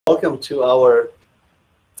Welcome to our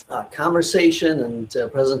conversation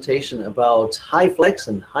and presentation about Hyflex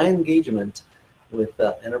and high engagement with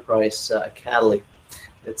Enterprise Acadly.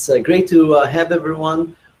 It's great to have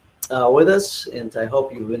everyone with us, and I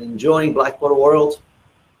hope you've been enjoying Blackboard World.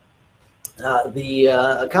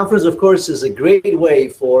 The conference, of course, is a great way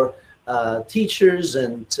for teachers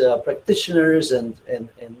and practitioners and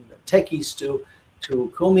techies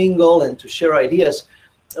to commingle and to share ideas.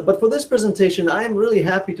 But for this presentation, I am really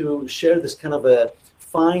happy to share this kind of a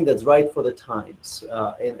find that's right for the times.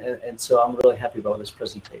 And so I'm really happy about this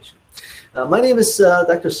presentation. My name is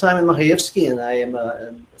Dr. Szymon Machajewski, and I am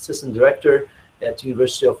an assistant director at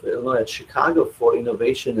University of Illinois at Chicago for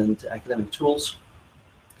innovation and academic tools.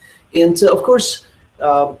 And of course,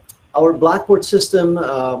 our Blackboard system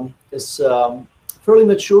is fairly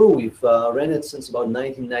mature. We've ran it since about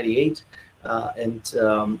 1998,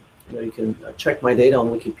 and you can check my data on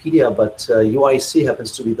Wikipedia, but UIC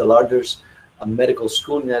happens to be the largest medical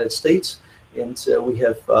school in the United States, and we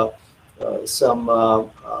have some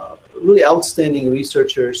really outstanding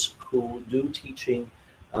researchers who do teaching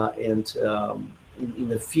and in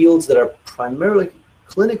the fields that are primarily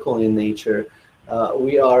clinical in nature.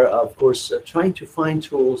 We are, of course, trying to find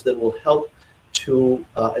tools that will help to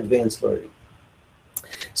advance learning.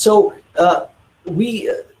 So we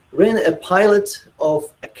ran a pilot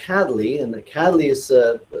of Acadly, and Acadly is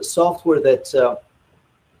a software that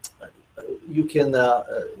you can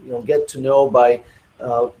get to know by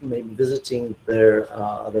maybe visiting their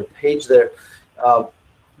page there.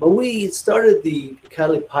 But we started the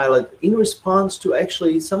Acadly pilot in response to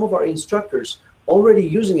actually some of our instructors already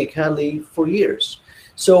using Acadly for years.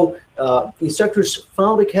 So instructors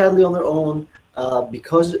found Acadly on their own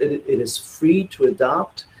because it is free to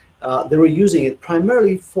adopt. They were using it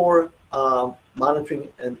primarily for monitoring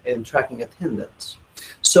and tracking attendance.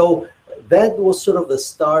 So that was sort of the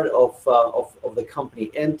start of the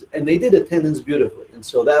company, and they did attendance beautifully, and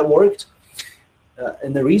so that worked.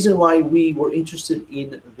 And the reason why we were interested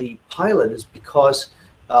in the pilot is because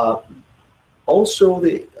also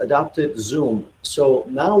they adopted Zoom. So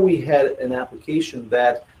now we had an application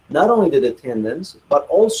that not only did attendance, but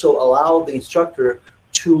also allowed the instructor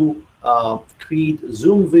to create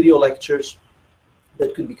Zoom video lectures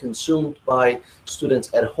that could be consumed by students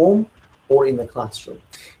at home or in the classroom.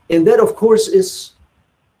 And that, of course, is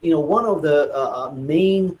one of the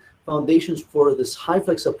main foundations for this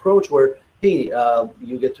Hyflex approach, where hey,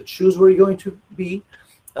 you get to choose where you're going to be.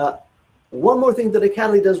 One more thing that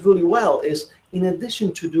Acadly does really well is, in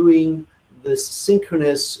addition to doing this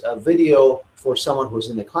synchronous video for someone who's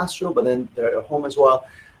in the classroom, but then they're at home as well,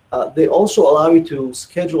 they also allow you to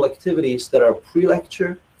schedule activities that are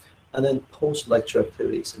pre-lecture and then post-lecture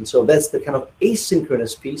activities. And so that's the kind of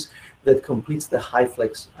asynchronous piece that completes the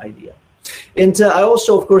Hyflex idea. And I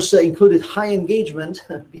also, of course, included high engagement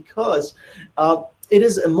because it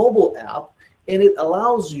is a mobile app, and it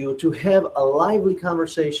allows you to have a lively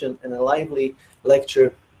conversation and a lively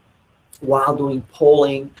lecture while doing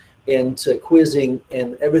polling and quizzing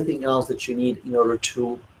and everything else that you need in order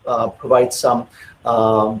to provide some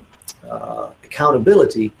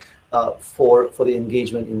accountability for the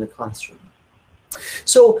engagement in the classroom.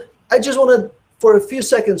 So I just want to, for a few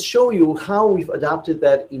seconds, show you how we've adopted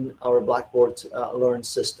that in our Blackboard Learn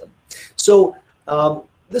system. So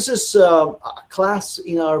this is a class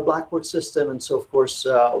in our Blackboard system, and so of course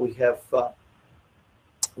we have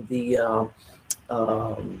the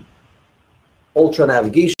Ultra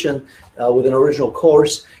navigation with an original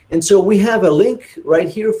course, and so we have a link right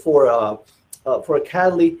here for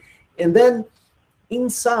Acadly, and then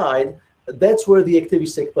inside, that's where the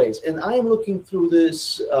activities take place. And I am looking through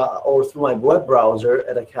this or through my web browser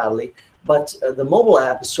at Acadly, but the mobile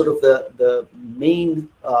app is sort of the main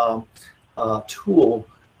tool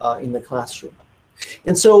in the classroom.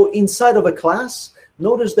 And so inside of a class,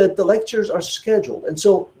 notice that the lectures are scheduled. And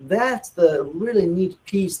so that's the really neat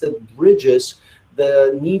piece that bridges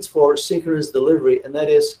the needs for synchronous delivery, and that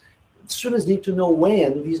is students need to know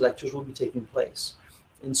when these lectures will be taking place.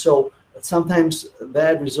 And so sometimes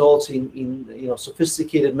that results in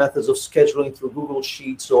sophisticated methods of scheduling through Google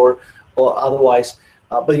Sheets or otherwise.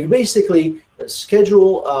 But you basically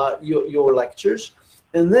schedule your lectures,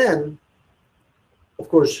 and then, of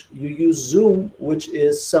course, you use Zoom, which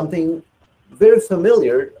is something very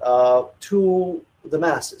familiar to the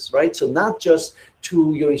masses, right? So not just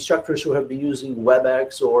to your instructors who have been using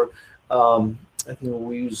WebEx or I think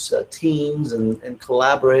we use Teams and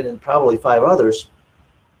Collaborate and probably 5 others,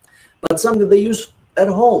 but something they use at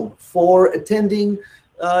home for attending,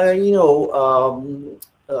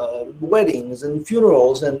 weddings and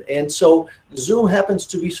funerals, and so Zoom happens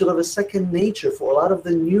to be sort of a second nature for a lot of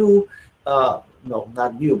the new, no,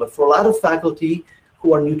 not new, but for a lot of faculty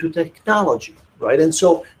who are new to technology, right? And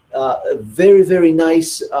so a very, very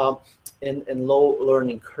nice and low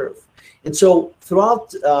learning curve. And so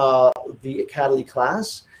throughout the Acadly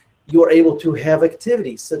class, you're able to have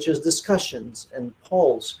activities such as discussions and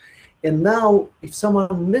polls. And now if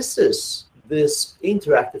someone misses this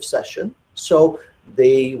interactive session, so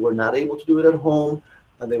they were not able to do it at home,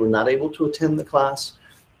 and they were not able to attend the class,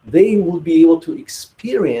 they will be able to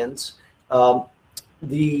experience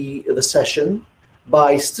the session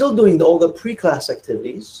by still doing all the pre-class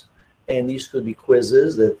activities. And these could be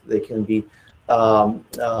quizzes, that they can be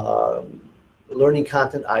learning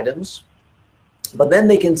content items, but then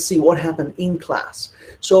they can see what happened in class.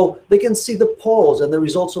 So they can see the polls and the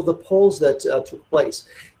results of the polls that took place.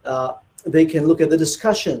 They can look at the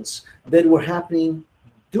discussions that were happening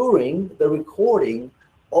during the recording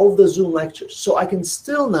of the Zoom lectures. So I can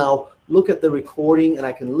still now look at the recording and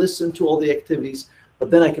I can listen to all the activities,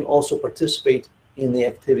 but then I can also participate in the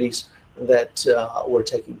activities that were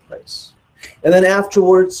taking place. And then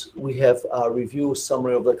afterwards, we have a review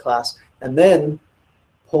summary of the class, and then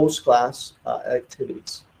post-class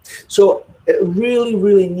activities. So a really,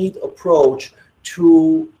 really neat approach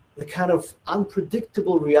to the kind of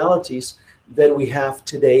unpredictable realities that we have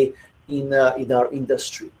today in our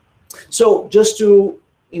industry. So just to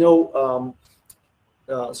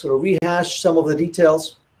sort of rehash some of the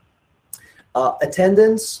details,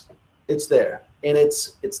 attendance, it's there. And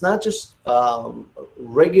it's not just a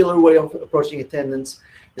regular way of approaching attendance.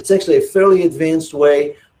 It's actually a fairly advanced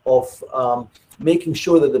way of making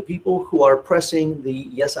sure that the people who are pressing the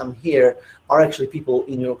yes, I'm here are actually people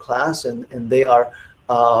in your class, and they are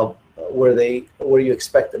where you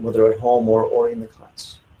expect them, whether at home or in the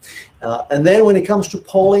class. And then when it comes to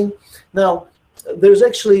polling, now there's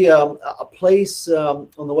actually a place on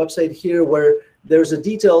the website here where there's a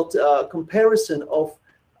detailed comparison of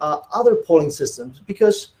other polling systems,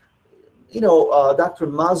 because Dr.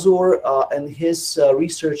 Mazur and his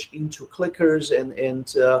research into clickers and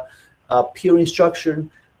peer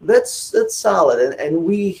instruction, that's solid, and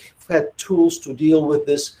we've had tools to deal with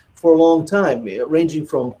this for a long time, ranging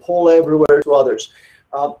from Poll Everywhere to others.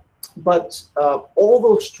 But all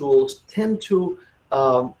those tools tend to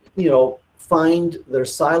find their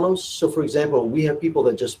silos. So for example, we have people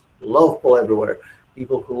that just love Poll Everywhere,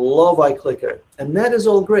 people who love iClicker, and that is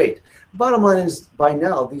all great. Bottom line is, by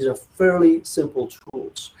now, these are fairly simple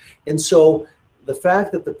tools. And so the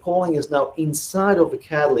fact that the polling is now inside of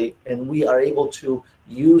Acadly, and we are able to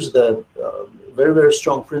use the very, very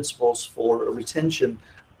strong principles for retention,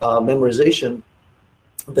 memorization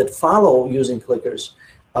that follow using clickers,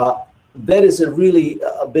 that is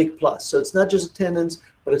a big plus. So it's not just attendance,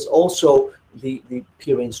 but it's also the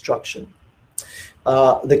peer instruction.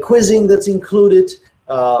 The quizzing that's included,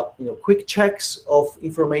 quick checks of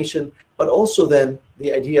information, but also then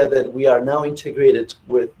the idea that we are now integrated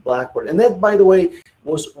with Blackboard. And that, by the way,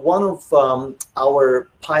 was one of our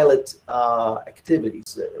pilot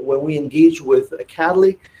activities when we engaged with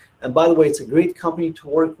Acadly. And by the way, it's a great company to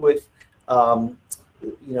work with.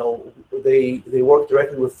 They work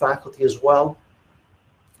directly with faculty as well.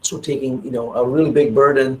 So taking a really big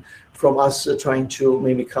burden from us trying to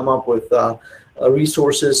maybe come up with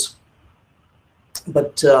resources,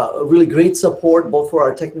 but really great support both for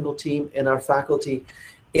our technical team and our faculty,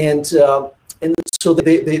 and so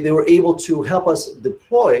they were able to help us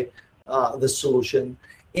deploy the solution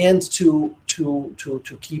and to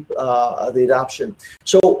keep the adoption.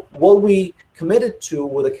 So what we committed to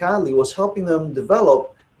with Acadly was helping them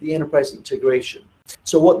develop the enterprise integration.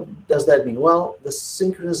 So what does that mean? Well, the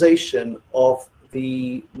synchronization of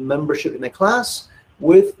the membership in the class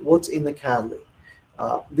with what's in Acadly.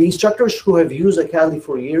 The instructors who have used Acadly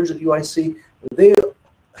for years at UIC, they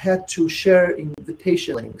had to share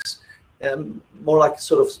invitation links, more like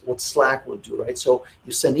sort of what Slack would do, right? So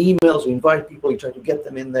you send emails, you invite people, you try to get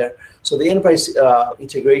them in there. So the enterprise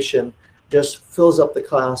integration just fills up the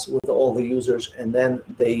class with all the users, and then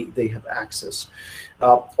they have access.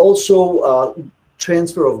 Also,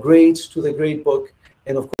 transfer of grades to the gradebook,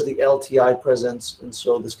 and of course the LTI presence, and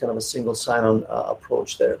so this kind of a single sign-on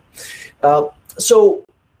approach there. So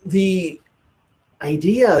the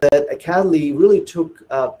idea that Acadly really took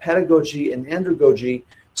pedagogy and andragogy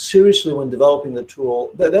seriously when developing the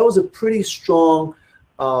tool, that was a pretty strong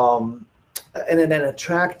and an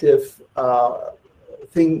attractive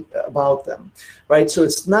thing about them, right? So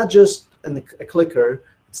it's not just a clicker,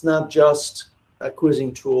 it's not just a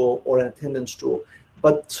quizzing tool or an attendance tool,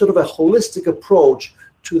 but sort of a holistic approach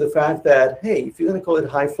to the fact that, hey, if you're going to call it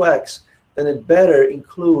Hyflex, then it better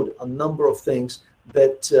include a number of things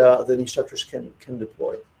that the instructors can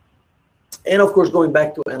deploy. And of course, going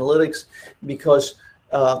back to analytics, because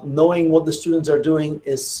knowing what the students are doing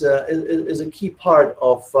is a key part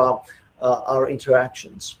of our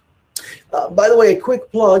interactions. By the way, a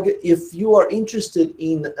quick plug, if you are interested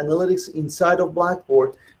in analytics inside of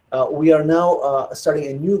Blackboard, we are now starting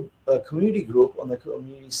a new community group on the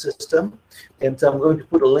community system, and I'm going to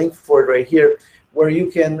put a link for it right here, where you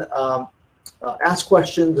can ask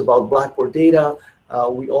questions about Blackboard data.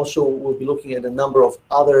 We also will be looking at a number of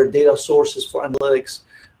other data sources for analytics,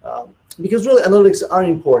 because really analytics are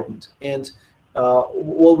important. And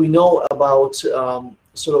what we know about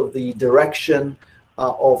sort of the direction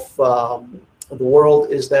of the world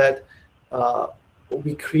is that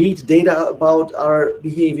we create data about our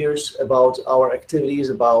behaviors, about our activities,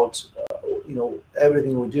 about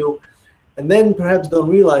everything we do, and then perhaps don't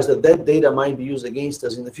realize that that data might be used against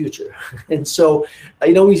us in the future. And so,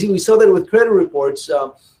 we saw that with credit reports,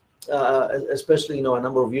 especially a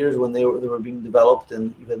number of years when they were being developed,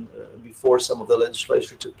 and even before some of the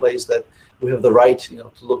legislation took place, that we have the right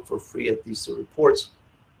to look for free at these reports.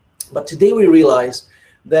 But today we realize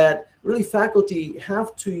that really faculty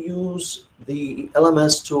have to use the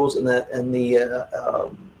LMS tools and the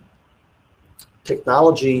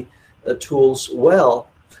technology tools well,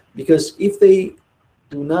 because if they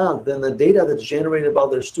do not, then the data that's generated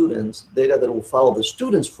about their students, data that will follow the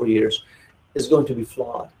students for years, is going to be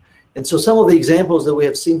flawed. And so some of the examples that we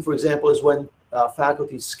have seen, for example, is when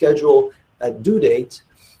faculty schedule a due date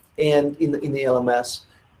and in the LMS,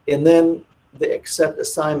 and then they accept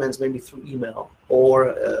assignments maybe through email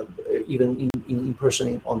or even in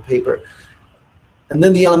person on paper. And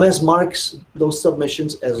then the LMS marks those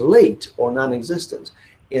submissions as late or non-existent.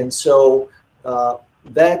 And so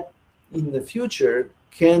that in the future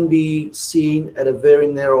can be seen at a very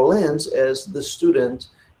narrow lens as the student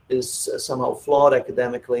is somehow flawed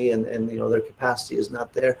academically, and their capacity is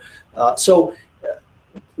not there. So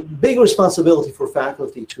big responsibility for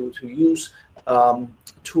faculty to use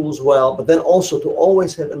tools well, but then also to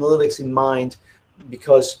always have analytics in mind,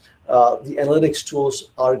 because the analytics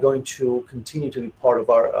tools are going to continue to be part of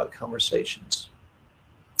our conversations.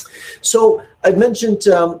 So I mentioned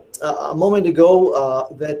a moment ago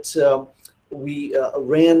that we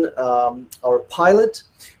ran our pilot,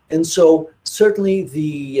 and so certainly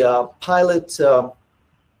the pilot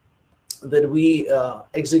that we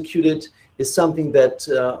executed is something that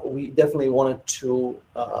we definitely wanted to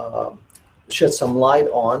shed some light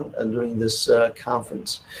on during this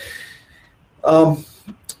conference.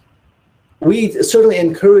 We certainly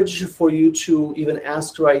encourage for you to even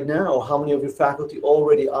ask right now how many of your faculty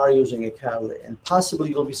already are using Acadly, and possibly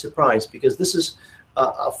you'll be surprised, because this is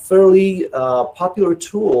a fairly popular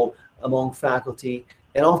tool among faculty,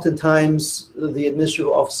 and oftentimes the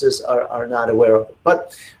administrative offices are not aware of it.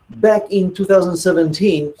 But back in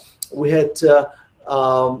 2017, we had a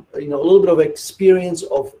little bit of experience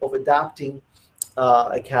of adopting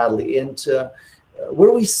Acadly, and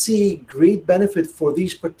where we see great benefit for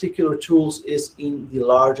these particular tools is in the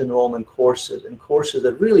large enrollment courses, and courses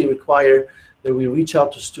that really require that we reach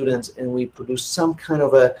out to students and we produce some kind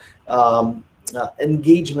of a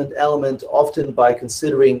engagement element, often by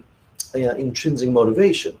considering intrinsic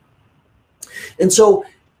motivation. And so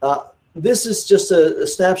this is just a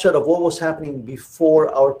snapshot of what was happening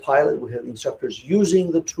before our pilot. We had instructors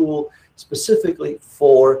using the tool specifically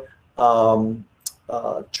for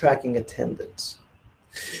tracking attendance.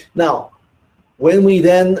 Now, when we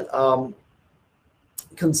then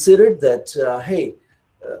considered that, hey,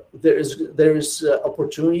 there is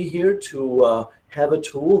opportunity here to have a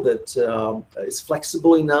tool that is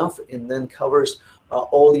flexible enough and then covers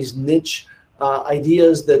all these niche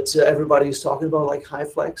ideas that everybody is talking about, like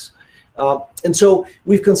Hyflex. And so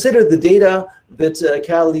we've considered the data that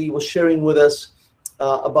Acadly was sharing with us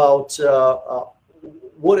about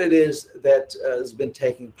what it is that has been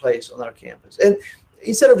taking place on our campus. And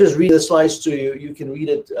instead of just reading the slides to you, you can read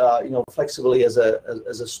it, flexibly as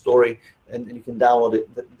a story, and you can download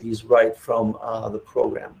these right from the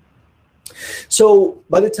program. So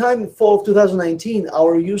by the time fall of 2019,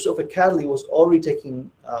 our use of Acadly was already taking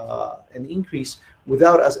an increase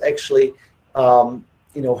without us actually,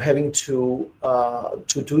 having to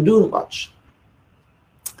do much.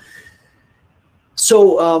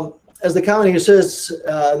 So as the comment here says,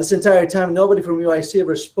 this entire time, nobody from UIC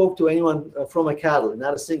ever spoke to anyone from Acadly,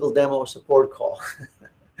 not a single demo or support call.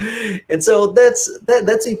 And so that's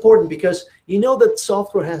important, because that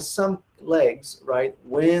software has some legs, right?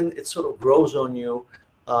 When it sort of grows on you,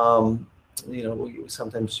 we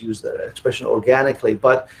sometimes use that expression organically,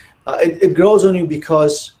 but it grows on you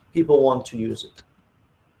because people want to use it.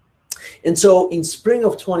 And so in spring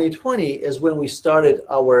of 2020 is when we started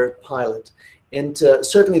our pilot. And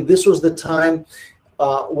certainly this was the time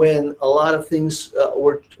when a lot of things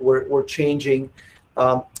were changing.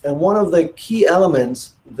 And one of the key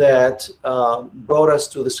elements that brought us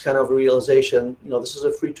to this kind of realization, this is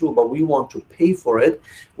a free tool, but we want to pay for it,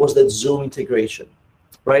 was that Zoom integration,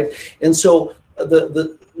 right? And so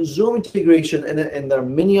the Zoom integration, and there are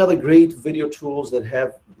many other great video tools that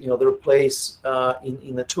have their place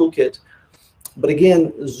in the toolkit. But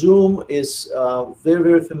again, Zoom is very,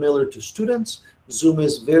 very familiar to students. Zoom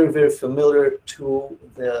is very, very familiar to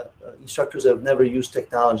the instructors that have never used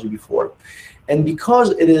technology before. And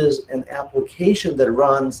because it is an application that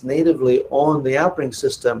runs natively on the operating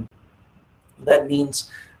system, that means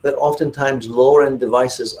that oftentimes lower-end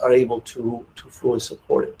devices are able to fully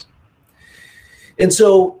support it. And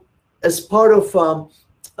so as part of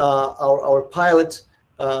our pilot,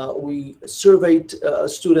 we surveyed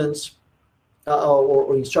students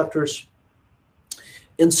or instructors.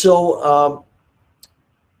 And so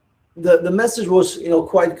the message was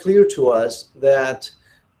quite clear to us that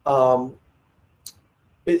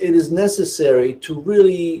it is necessary to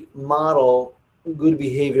really model good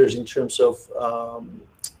behaviors in terms of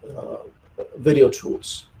video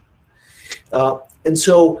tools. And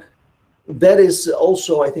so that is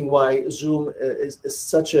also, I think, why Zoom is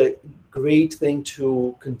such a great thing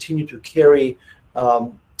to continue to carry.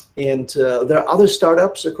 And there are other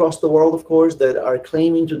startups across the world, of course, that are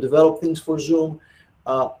claiming to develop things for Zoom,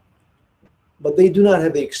 but they do not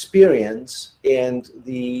have the experience and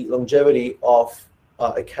the longevity of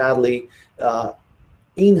Acadly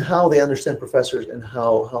in how they understand professors and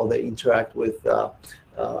how they interact with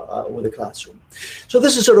the classroom. So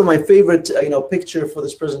this is sort of my favorite picture for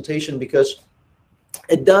this presentation, because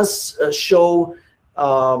it does show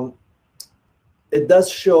the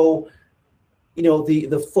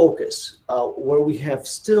focus, where we have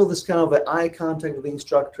still this kind of an eye contact with the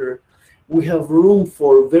instructor. We have room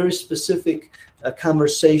for very specific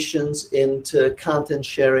conversations and content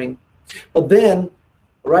sharing. But then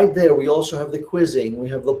right there, we also have the quizzing, we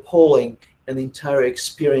have the polling, and the entire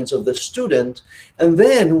experience of the student. And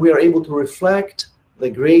then we are able to reflect the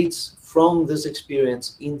grades from this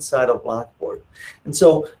experience inside of Blackboard. And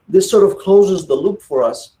so this sort of closes the loop for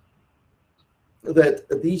us, that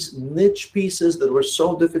these niche pieces that were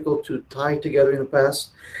so difficult to tie together in the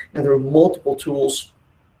past, and there are multiple tools,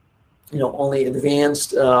 only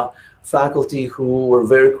advanced faculty who were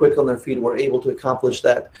very quick on their feet were able to accomplish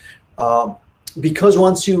that. Because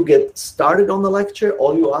once you get started on the lecture,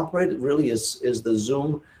 all you operate really is the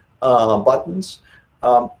Zoom buttons.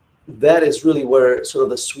 That is really where sort of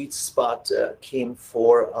the sweet spot came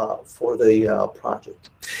for the project.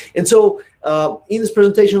 And so in this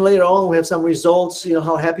presentation later on, we have some results,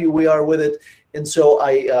 how happy we are with it. And so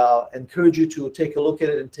I encourage you to take a look at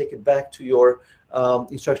it and take it back to your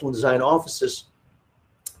instructional design offices.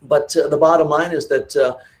 But the bottom line is that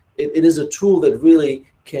it is a tool that really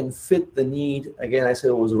can fit the need. Again, I said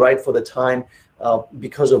it was right for the time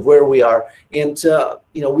because of where we are. And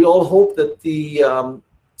we all hope that the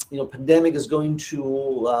pandemic is going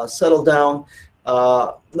to settle down.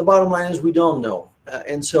 The bottom line is we don't know.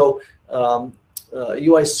 And so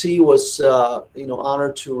UIC was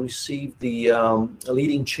honored to receive the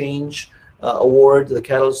Leading Change Award, the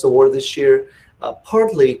Catalyst Award this year,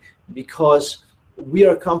 partly because we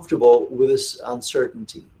are comfortable with this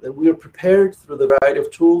uncertainty, that we are prepared through the variety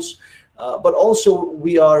of tools, but also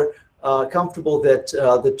we are comfortable that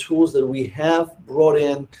the tools that we have brought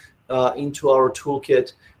into our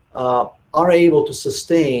toolkit are able to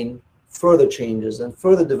sustain further changes and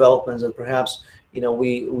further developments, and perhaps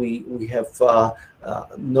we have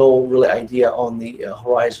no real idea on the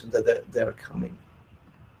horizon that they're coming.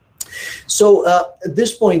 So at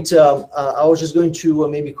this point, I was just going to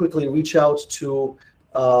maybe quickly reach out to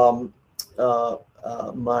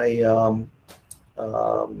my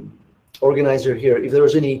organizer here. If there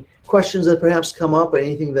was any questions that perhaps come up, or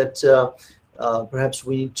anything that perhaps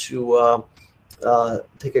we need to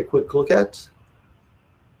take a quick look at.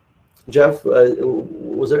 Jeff,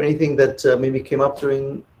 was there anything that maybe came up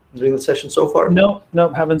during the session so far? No,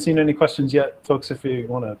 haven't seen any questions yet, folks. If you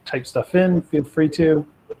want to type stuff in, feel free to.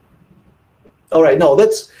 All right, no,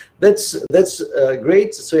 that's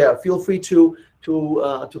great. So yeah, feel free to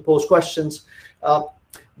pose questions.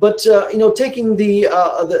 But taking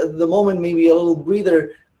the moment, maybe a little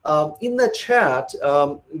breather in the chat.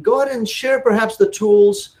 Go ahead and share perhaps the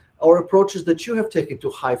tools or approaches that you have taken to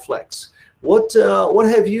Hyflex. What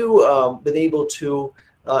have you been able to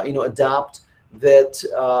adopt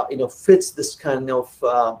that fits this kind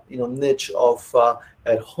of niche of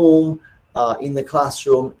at home, in the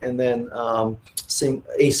classroom, and then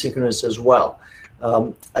asynchronous as well.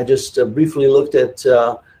 I just briefly looked at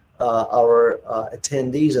our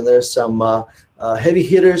attendees, and there's some heavy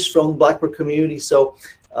hitters from Blackboard community. So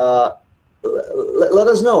let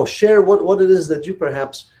us know, share what it is that you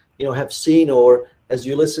perhaps have seen, or as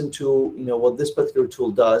you listen to what this particular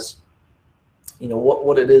tool does,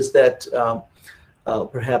 what it is that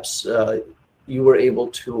perhaps you were able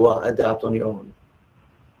to adapt on your own.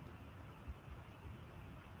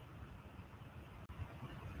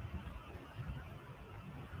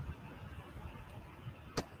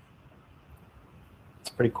 It's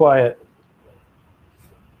pretty quiet.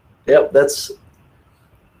 Yep,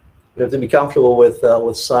 we have to be comfortable with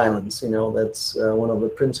silence. That's one of the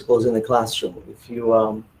principles in the classroom. If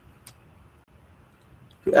you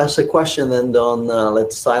ask a question, then don't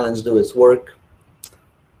let silence do its work.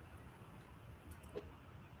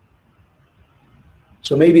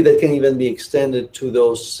 So maybe that can even be extended to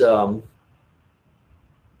those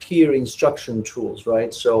peer instruction tools,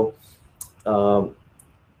 right? So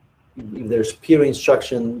if there's peer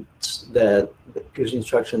instruction that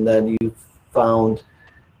you found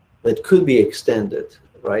that could be extended,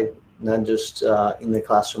 right? Not just in the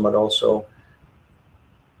classroom, but also.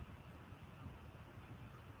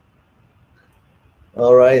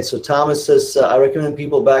 All right. So Thomas says, I recommend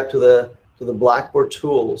people back to the Blackboard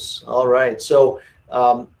tools. All right. So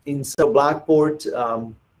instead of Blackboard,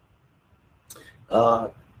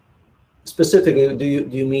 specifically, do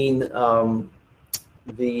you mean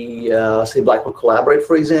the say Blackboard Collaborate,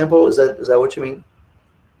 for example? Is that what you mean?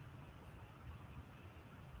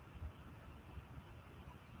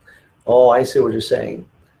 Oh, I see what you're saying.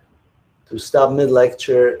 To stop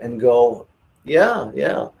mid-lecture and go, yeah.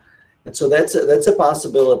 And so that's a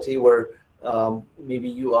possibility where maybe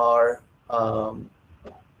you are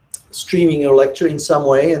streaming your lecture in some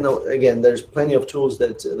way, and again, there's plenty of tools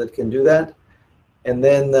that can do that. And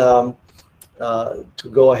then to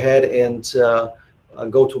go ahead and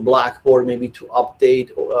go to Blackboard, maybe to update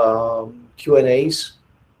Q&As.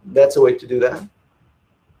 That's a way to do that.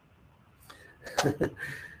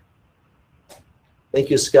 Thank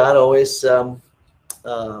you, Scott. Always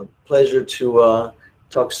pleasure to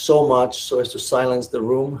talk so much so as to silence the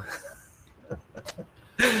room.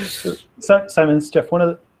 So, Simon, it's Jeff. One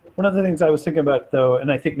of the things I was thinking about, though, and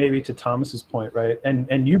I think maybe to Thomas's point, right,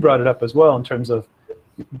 and you brought it up as well in terms of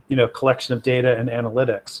collection of data and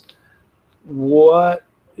analytics. What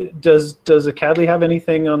does Acadly have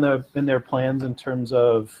anything in their plans in terms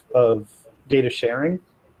of data sharing?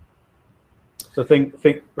 So think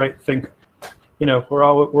we're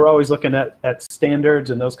always looking at standards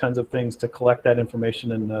and those kinds of things to collect that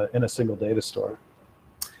information in a single data store.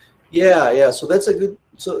 Yeah. So that's a good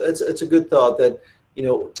it's a good thought that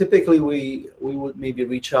typically we would maybe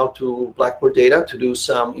reach out to Blackboard Data to do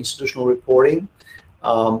some institutional reporting,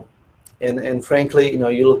 and frankly,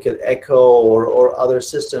 you look at Echo or other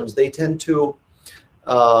systems, they tend to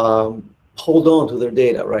hold on to their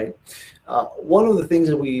data, right? One of the things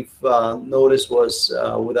that we've noticed was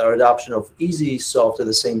with our adoption of EasySoft at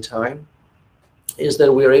the same time is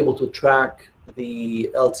that we are able to track the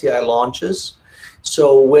LTI launches.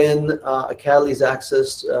 So when Acadly is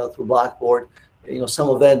accessed through Blackboard, some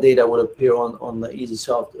of that data would appear on the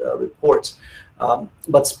EasySoft reports.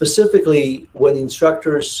 But specifically, when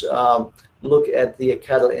instructors look at the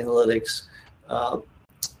Acadly analytics,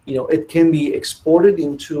 it can be exported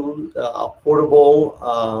into a portable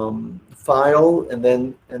file and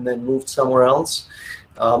then moved somewhere else.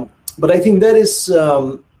 But I think that is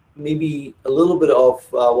maybe a little bit of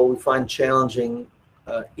what we find challenging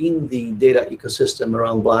in the data ecosystem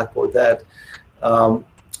around Blackboard, that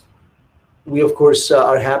we of course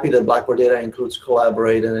are happy that Blackboard Data includes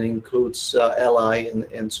Collaborate and it includes Ally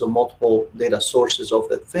and so multiple data sources of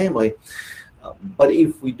that family. But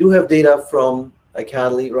if we do have data from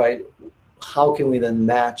Acadly, right, how can we then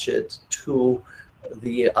match it to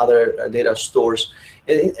the other data stores?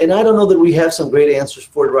 And I don't know that we have some great answers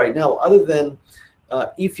for it right now, other than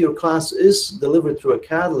if your class is delivered through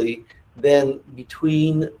Acadly, then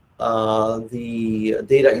between the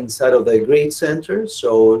data inside of the grade center,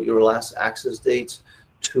 so your last access dates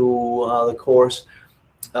to the course,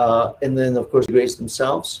 and then of course grades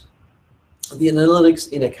themselves, the analytics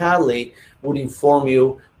in Acadly would inform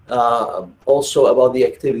you also about the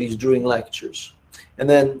activities during lectures. And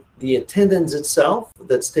then the attendance itself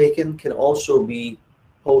that's taken can also be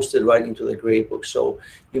posted right into the gradebook. So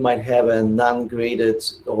you might have a non-graded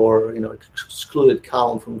or excluded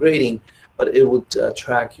column from grading, but it would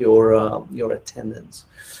track your attendance.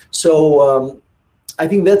 So I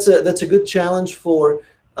think that's a good challenge for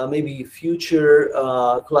maybe future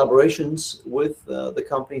collaborations with the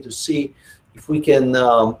company to see if we can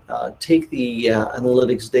take the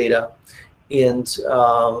analytics data and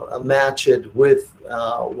match it with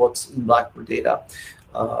what's in Blackboard data.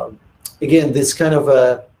 Again, this kind of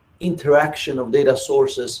interaction of data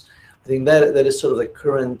sources, I think that is sort of the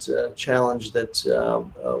current challenge that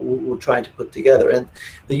we're trying to put together. And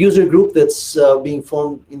the user group that's being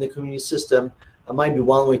formed in the community system might be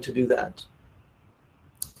one way to do that.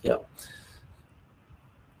 Yeah.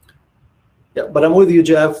 Yeah, but I'm with you,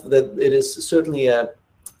 Jeff, that it is certainly a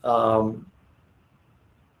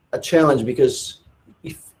challenge, because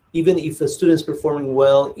even if a student is performing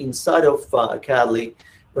well inside of Acadly,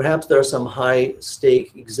 perhaps there are some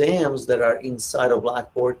high-stake exams that are inside of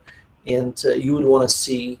Blackboard, and you would want to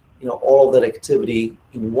see all of that activity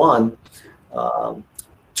in one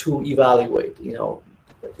to evaluate.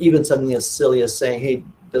 Even something as silly as saying, hey,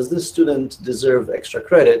 does this student deserve extra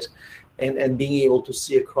credit, and being able to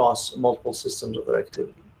see across multiple systems of their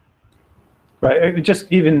activity. Right, just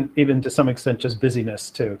even to some extent, just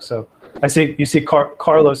busyness too. So you see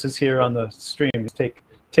Carlos is here on the stream. He's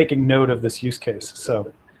taking note of this use case.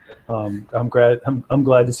 So I'm glad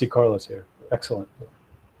to see Carlos here. Excellent.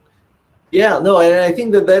 Yeah, no, and I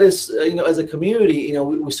think that is as a community,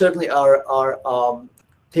 we certainly are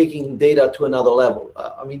taking data to another level.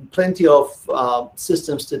 I mean, plenty of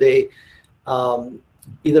systems today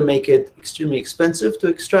either make it extremely expensive to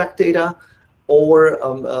extract data, or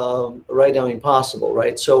right now impossible,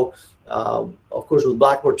 right? So, of course, with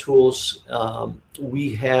Blackboard tools,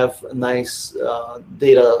 we have nice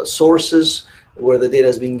data sources where the data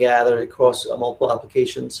is being gathered across multiple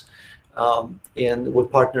applications. And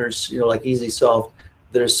with partners, like EasySoft,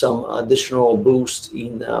 there's some additional boost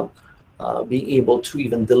in being able to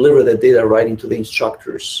even deliver the data right into the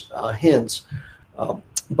instructor's hands.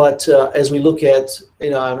 But as we look at,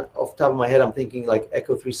 off the top of my head, I'm thinking like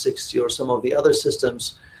Echo 360 or some of the other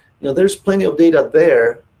systems, there's plenty of data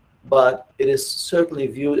there, but it is certainly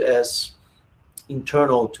viewed as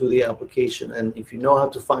internal to the application. And if you know how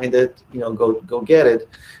to find it, go get it.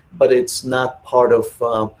 But it's not part of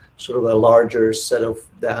sort of a larger set of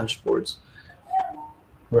dashboards.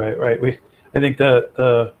 Right. I think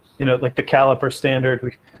the like the caliper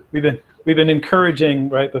standard, we've been encouraging,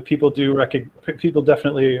 right? But people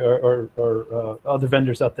definitely, or other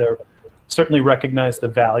vendors out there, certainly recognize the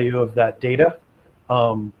value of that data,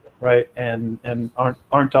 right? And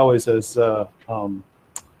aren't always as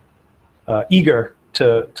eager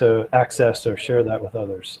to access or share that with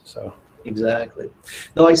others. So. Exactly.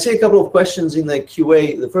 Now, I see a couple of questions in the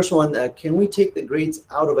QA. The first one, can we take the grades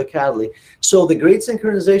out of Acadly? So the grade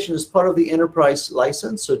synchronization is part of the enterprise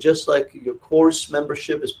license. So just like your course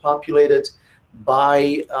membership is populated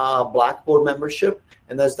by Blackboard membership,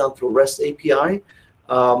 and that's done through REST API,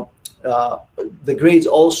 the grades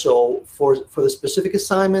also for the specific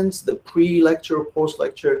assignments, the pre-lecture or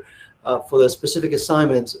post-lecture, for the specific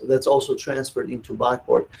assignments, that's also transferred into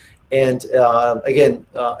Blackboard. And again,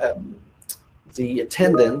 the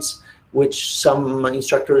attendance, which some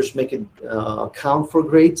instructors make it count for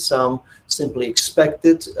grades, some simply expect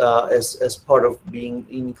it as part of being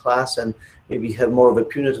in class, and maybe have more of a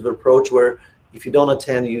punitive approach where if you don't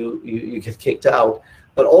attend, you get kicked out.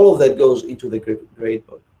 But all of that goes into the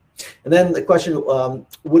gradebook. And then the question,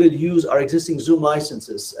 would it use our existing Zoom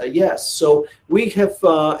licenses? Yes. So we have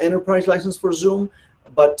enterprise license for Zoom,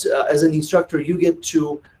 but as an instructor, you get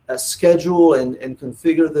to schedule and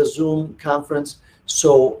configure the Zoom conference,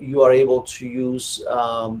 so you are able to use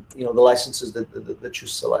the licenses that you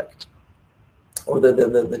select, or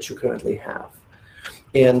that you currently have.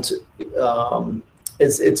 And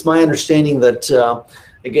it's my understanding that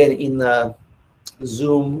again, in the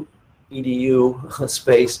Zoom EDU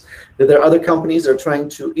space, that there are other companies that are trying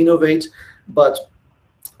to innovate, but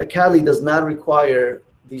Acadly does not require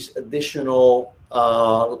these additional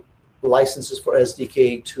licenses for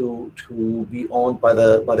SDK to be owned by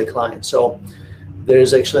the client. So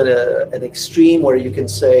there's actually an extreme where you can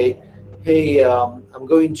say, hey, I'm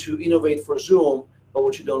going to innovate for Zoom, but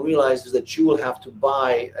what you don't realize is that you will have to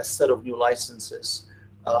buy a set of new licenses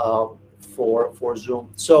for Zoom.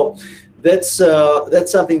 So that's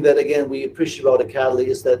something that, again, we appreciate about Acadly,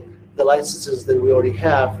 is that the licenses that we already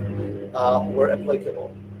have were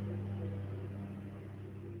applicable.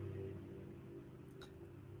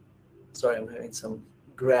 Sorry, I'm having some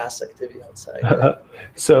grass activity outside.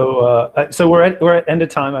 So we're at end of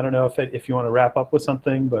time. I don't know if you want to wrap up with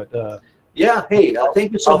something, but Yeah, hey,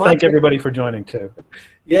 thank you so much. Thank everybody for joining too.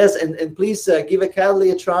 Yes, and please give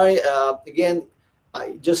Acadly a try. Again,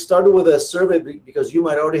 I just started with a survey because you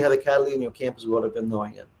might already have Acadly in your campus without even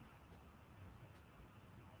knowing it.